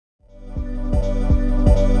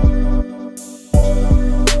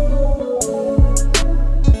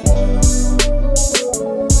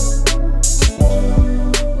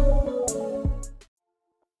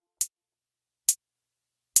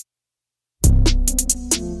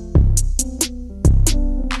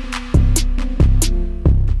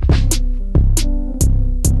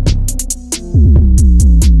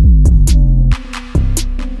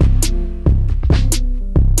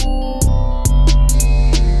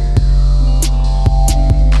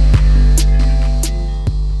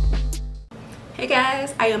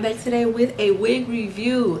I am back today with a wig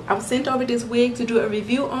review. I was sent over this wig to do a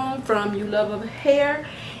review on from YoLova hair,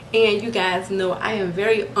 and you guys know I am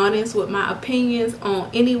very honest with my opinions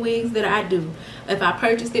on any wigs that I do. If I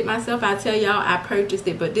purchased it myself, I tell y'all I purchased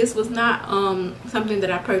it, but this was not something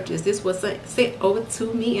that I purchased. This was sent over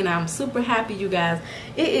to me, and I'm super happy, you guys.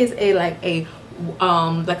 It is like a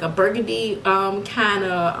burgundy kind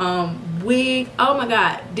of wig. Oh my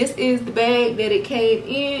god, this is the bag that it came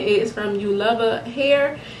in. It is from YoLova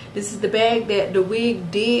hair. This is the bag that the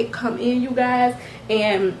wig did come in, you guys,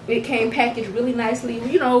 and it came packaged really nicely,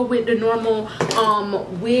 you know, with the normal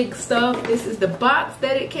wig stuff. This is the box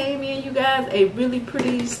that it came in, you guys. A really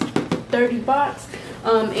pretty sturdy box.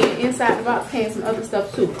 And inside the box came some other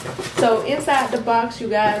stuff too. So inside the box, you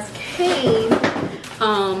guys, came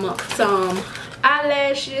some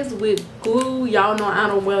eyelashes with glue. Y'all know I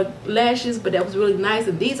don't wear lashes, but that was really nice.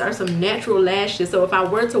 And these are some natural lashes, so if I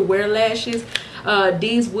were to wear lashes,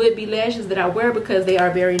 these would be lashes that I wear because they are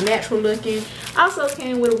very natural looking. Also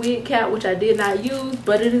came with a wig cap, which I did not use,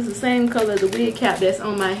 but it is the same color as the wig cap that's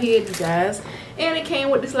on my head, you guys. And it came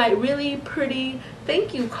with this like really pretty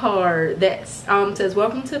thank you card that says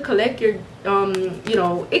welcome to collect your you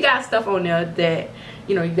know, it got stuff on there that,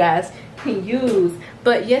 you know, you guys can use.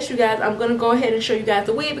 But yes, you guys, I'm gonna go ahead and show you guys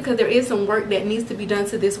the wig because there is some work that needs to be done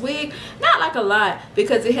to this wig. Not like a lot,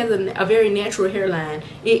 because it has a very natural hairline.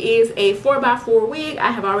 It is a 4x4 wig.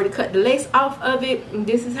 I have already cut the lace off of it.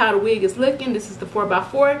 This is how the wig is looking. This is the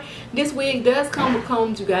 4x4. This wig does come with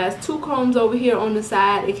combs, you guys. 2 combs over here on the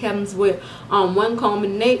side. It comes with 1 comb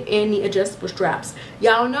in the nape and the adjustable straps.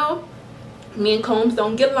 Y'all know me and combs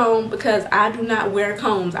don't get along because I do not wear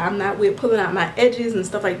combs. I'm not with pulling out my edges and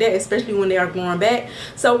stuff like that, especially when they are growing back.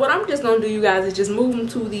 So what I'm just gonna do, you guys, is just move them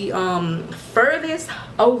to the furthest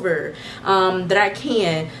over that I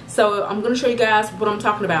can. So I'm gonna show you guys what I'm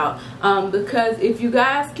talking about, because if you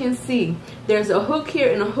guys can see, there's a hook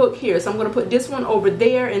here and a hook here. So I'm gonna put this one over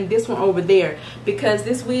there and this one over there because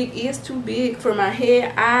this wig is too big for my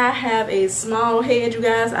head. I have a small head, you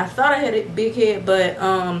guys. I thought I had a big head, but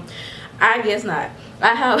I guess not.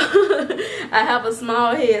 I have I have a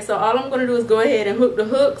small head, so all I'm gonna do is go ahead and hook the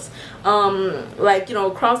hooks like, you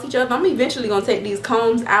know, across each other. I'm eventually gonna take these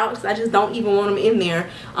combs out because I just don't even want them in there.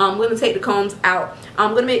 I'm gonna take the combs out.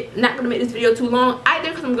 I'm not gonna make this video too long either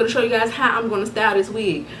because I'm gonna show you guys how I'm gonna style this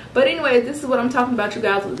wig. But anyways, this is what I'm talking about, you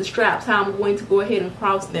guys, with the straps, how I'm going to go ahead and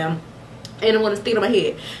cross them. And I'm going to stick it on my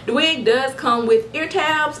head. The wig does come with ear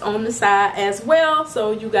tabs on the side as well.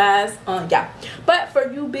 So you guys, yeah. But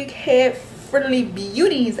for you big head friendly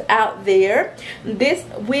beauties out there, this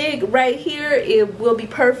wig right here, it will be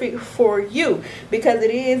perfect for you because it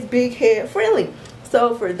is big head friendly.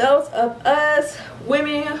 So for those of us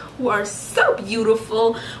women who are so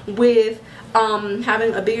beautiful with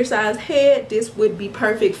having a bigger size head, this would be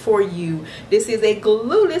perfect for you. This is a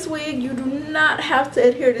glueless wig. You do not have to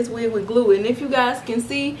adhere this wig with glue. And if you guys can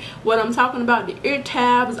see what I'm talking about, the ear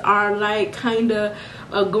tabs are like kind of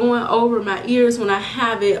going over my ears when I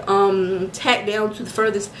have it tacked down to the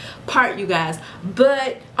furthest part, you guys.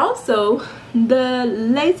 But also the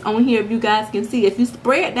lace on here, if you guys can see, if you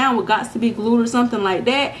spray it down with got to be glued or something like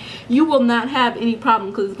that, you will not have any problem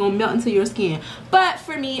because it's gonna melt into your skin. But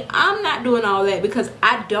for me, I'm not doing all that because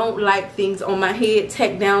I don't like things on my head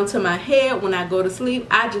tacked down to my head when I go to sleep.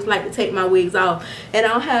 I just like to take my wigs off, and I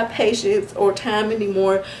don't have patience or time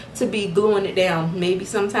anymore to be gluing it down. Maybe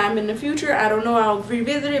sometime in the future, I don't know, I'll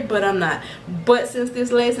revisit it, but I'm not. But since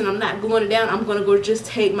this lace and I'm not gluing it down, I'm gonna go just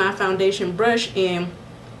take my foundation brush and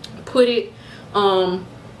put it on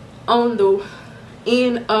the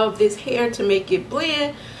end of this hair to make it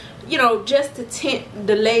blend, you know, just to tint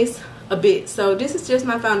the lace a bit. So this is just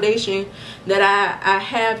my foundation that I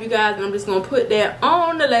have, you guys, and I'm just gonna put that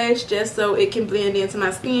on the lace just so it can blend into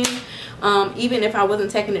my skin. Even if I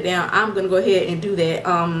wasn't taking it down, I'm gonna go ahead and do that,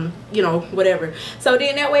 you know, whatever. So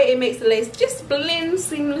then that way it makes the lace just blend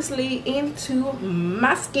seamlessly into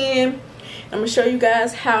my skin. I'm gonna show you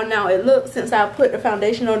guys how now it looks since I put the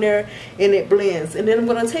foundation on there and it blends. And then I'm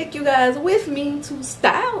gonna take you guys with me to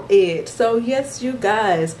style it. So yes, you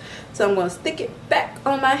guys, so I'm gonna stick it back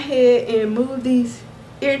on my head and move these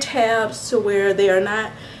ear tabs to where they are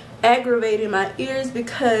not aggravating my ears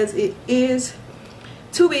because it is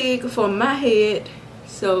too big for my head.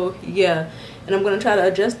 So yeah, and I'm gonna try to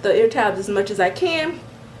adjust the ear tabs as much as I can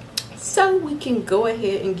so we can go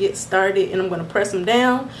ahead and get started. And I'm gonna press them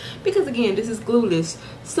down because again, this is glueless.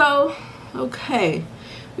 So okay,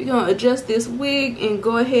 we're gonna adjust this wig and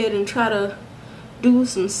go ahead and try to do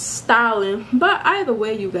some styling. But either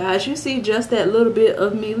way, you guys, you see just that little bit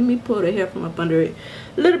of me. Let me pull the hair from up under it.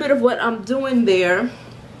 A little bit of what I'm doing there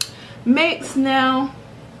makes now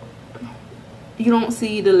you don't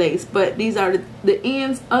see the lace, but these are the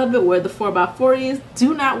ends of it where the 4x4 is.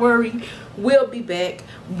 Do not worry, we'll be back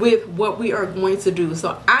with what we are going to do.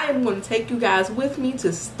 So I am going to take you guys with me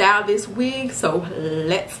to style this wig, so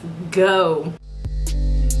let's go.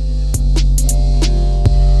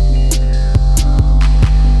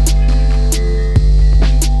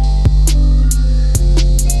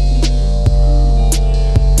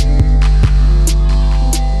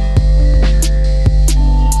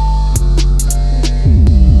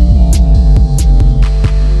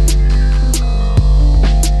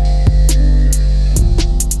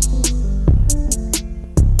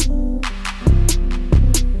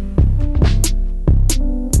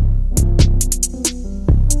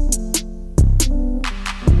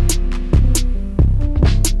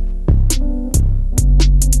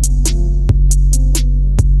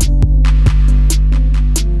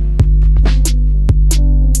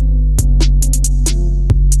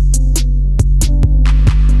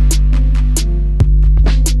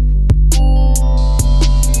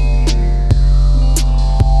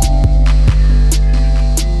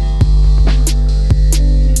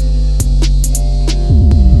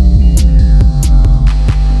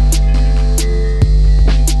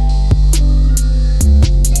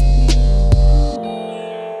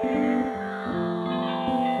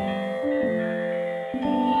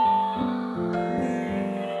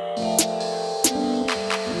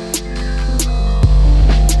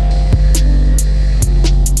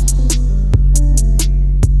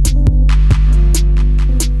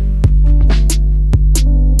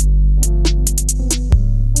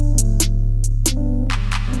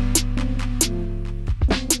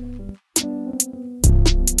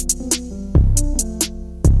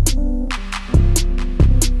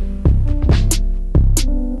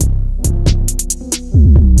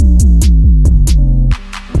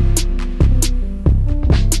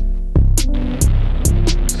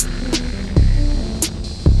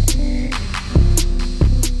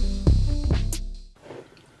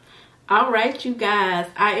 Alright, you guys,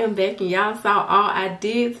 I am back, and y'all saw all I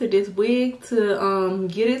did to this wig to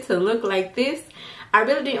get it to look like this. I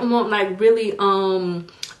really didn't want like really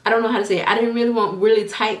I don't know how to say it. I didn't really want really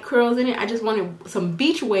tight curls in it. I just wanted some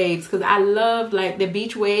beach waves, because I love like the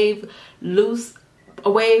beach wave, loose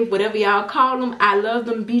wave, whatever y'all call them. I love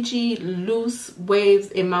them beachy loose waves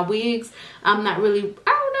in my wigs. I'm not really,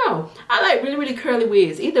 I don't know, I like really curly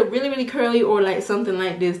wigs, either really curly or like something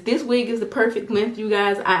like this. This wig is the perfect length, you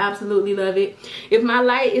guys. I absolutely love it. If my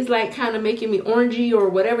light is like kind of making me orangey or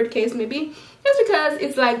whatever the case may be, it's because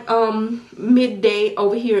it's like midday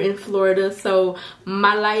over here in Florida. So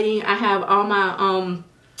my lighting, I have all my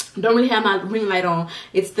don't really have my ring light on.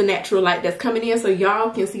 It's the natural light that's coming in, so y'all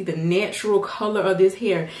can see the natural color of this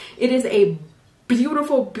hair. It is a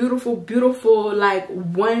beautiful like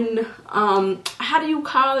one how do you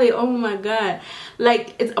call it, oh my god,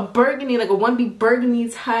 like it's a burgundy, like a 1B burgundy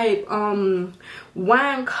type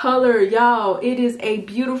wine color, y'all. It is a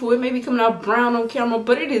beautiful, it may be coming out brown on camera,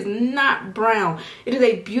 but it is not brown. It is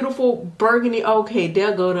a beautiful burgundy. Okay,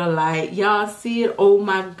 there go the light, y'all see it? Oh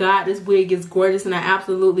my god, this wig is gorgeous and I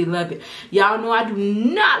absolutely love it. Y'all know I do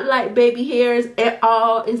not like baby hairs at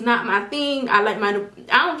all. It's not my thing. I like my,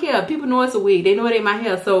 I don't care, people know it's a wig, they know it ain't my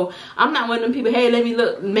hair. So I'm not one of them people, hey, let me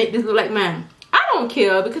look, make this look like mine. I don't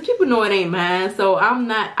care, because people know it ain't mine. So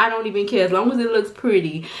I don't even care as long as it looks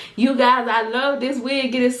pretty. You guys, I love this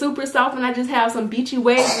wig. It is super soft, and I just have some beachy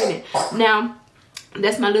waves in it. Now,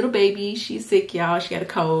 that's my little baby. She's sick, y'all. She got a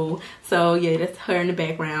cold. So yeah, that's her in the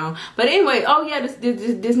background. But anyway, oh yeah,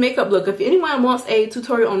 this makeup look. If anyone wants a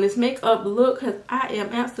tutorial on this makeup look, because I am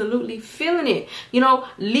absolutely feeling it, you know,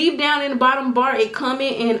 leave down in the bottom bar a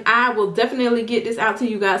comment, and I will definitely get this out to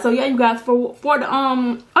you guys. So yeah, you guys, for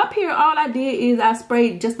the up here, all I did is I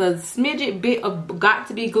sprayed just a smidget bit of got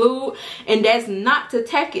to be glued, and that's not to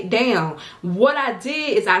tack it down. What I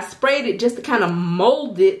did is I sprayed it just to kind of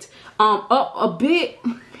mold it up a bit,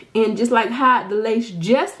 and just like hide the lace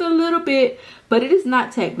just a little bit, but it is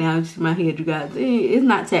not tacked down. You see my head, you guys, it's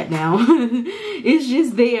not tacked down. It's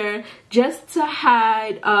just there just to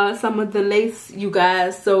hide some of the lace, you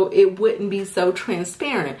guys, so it wouldn't be so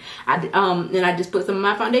transparent. And I just put some of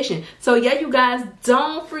my foundation. So yeah, you guys,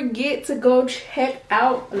 don't forget to go check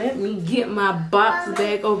out, let me get my box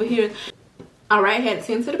back over here. All right, had to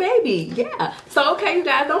send to the baby. Yeah. So, okay, you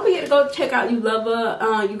guys, don't forget to go check out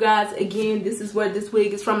YoLova. You guys, again, this is where this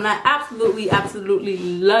wig is from. And I absolutely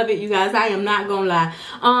love it, you guys. I am not gonna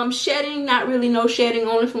lie. Shedding, not really no shedding,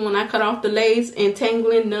 only from when I cut off the lace.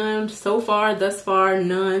 Entangling, none so far, thus far,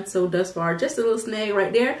 none. So thus far, just a little snag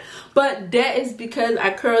right there. But that is because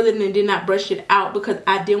I curled it and did not brush it out because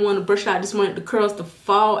I didn't want to brush it out. I just wanted the curls to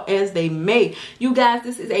fall as they may. You guys,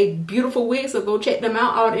 this is a beautiful wig, so go check them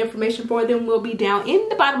out. All the information for them will be down in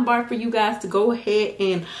the bottom bar for you guys to go ahead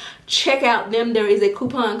and check out them. There is a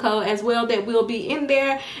coupon code as well that will be in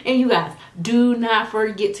there. And you guys, do not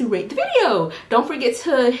forget to rate the video. Don't forget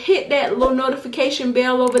to hit that little notification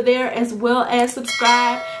bell over there, as well as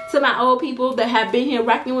subscribe to my old people that have been here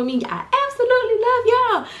rocking with me. I absolutely love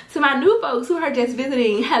y'all. To my new folks who are just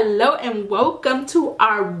visiting, hello and welcome to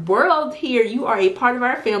our world here. You are a part of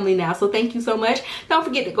our family now, so thank you so much. Don't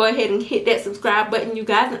forget to go ahead and hit that subscribe button, you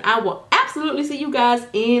guys, and I will absolutely see you guys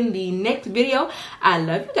in the next video. I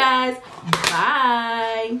love you guys.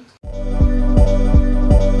 Bye.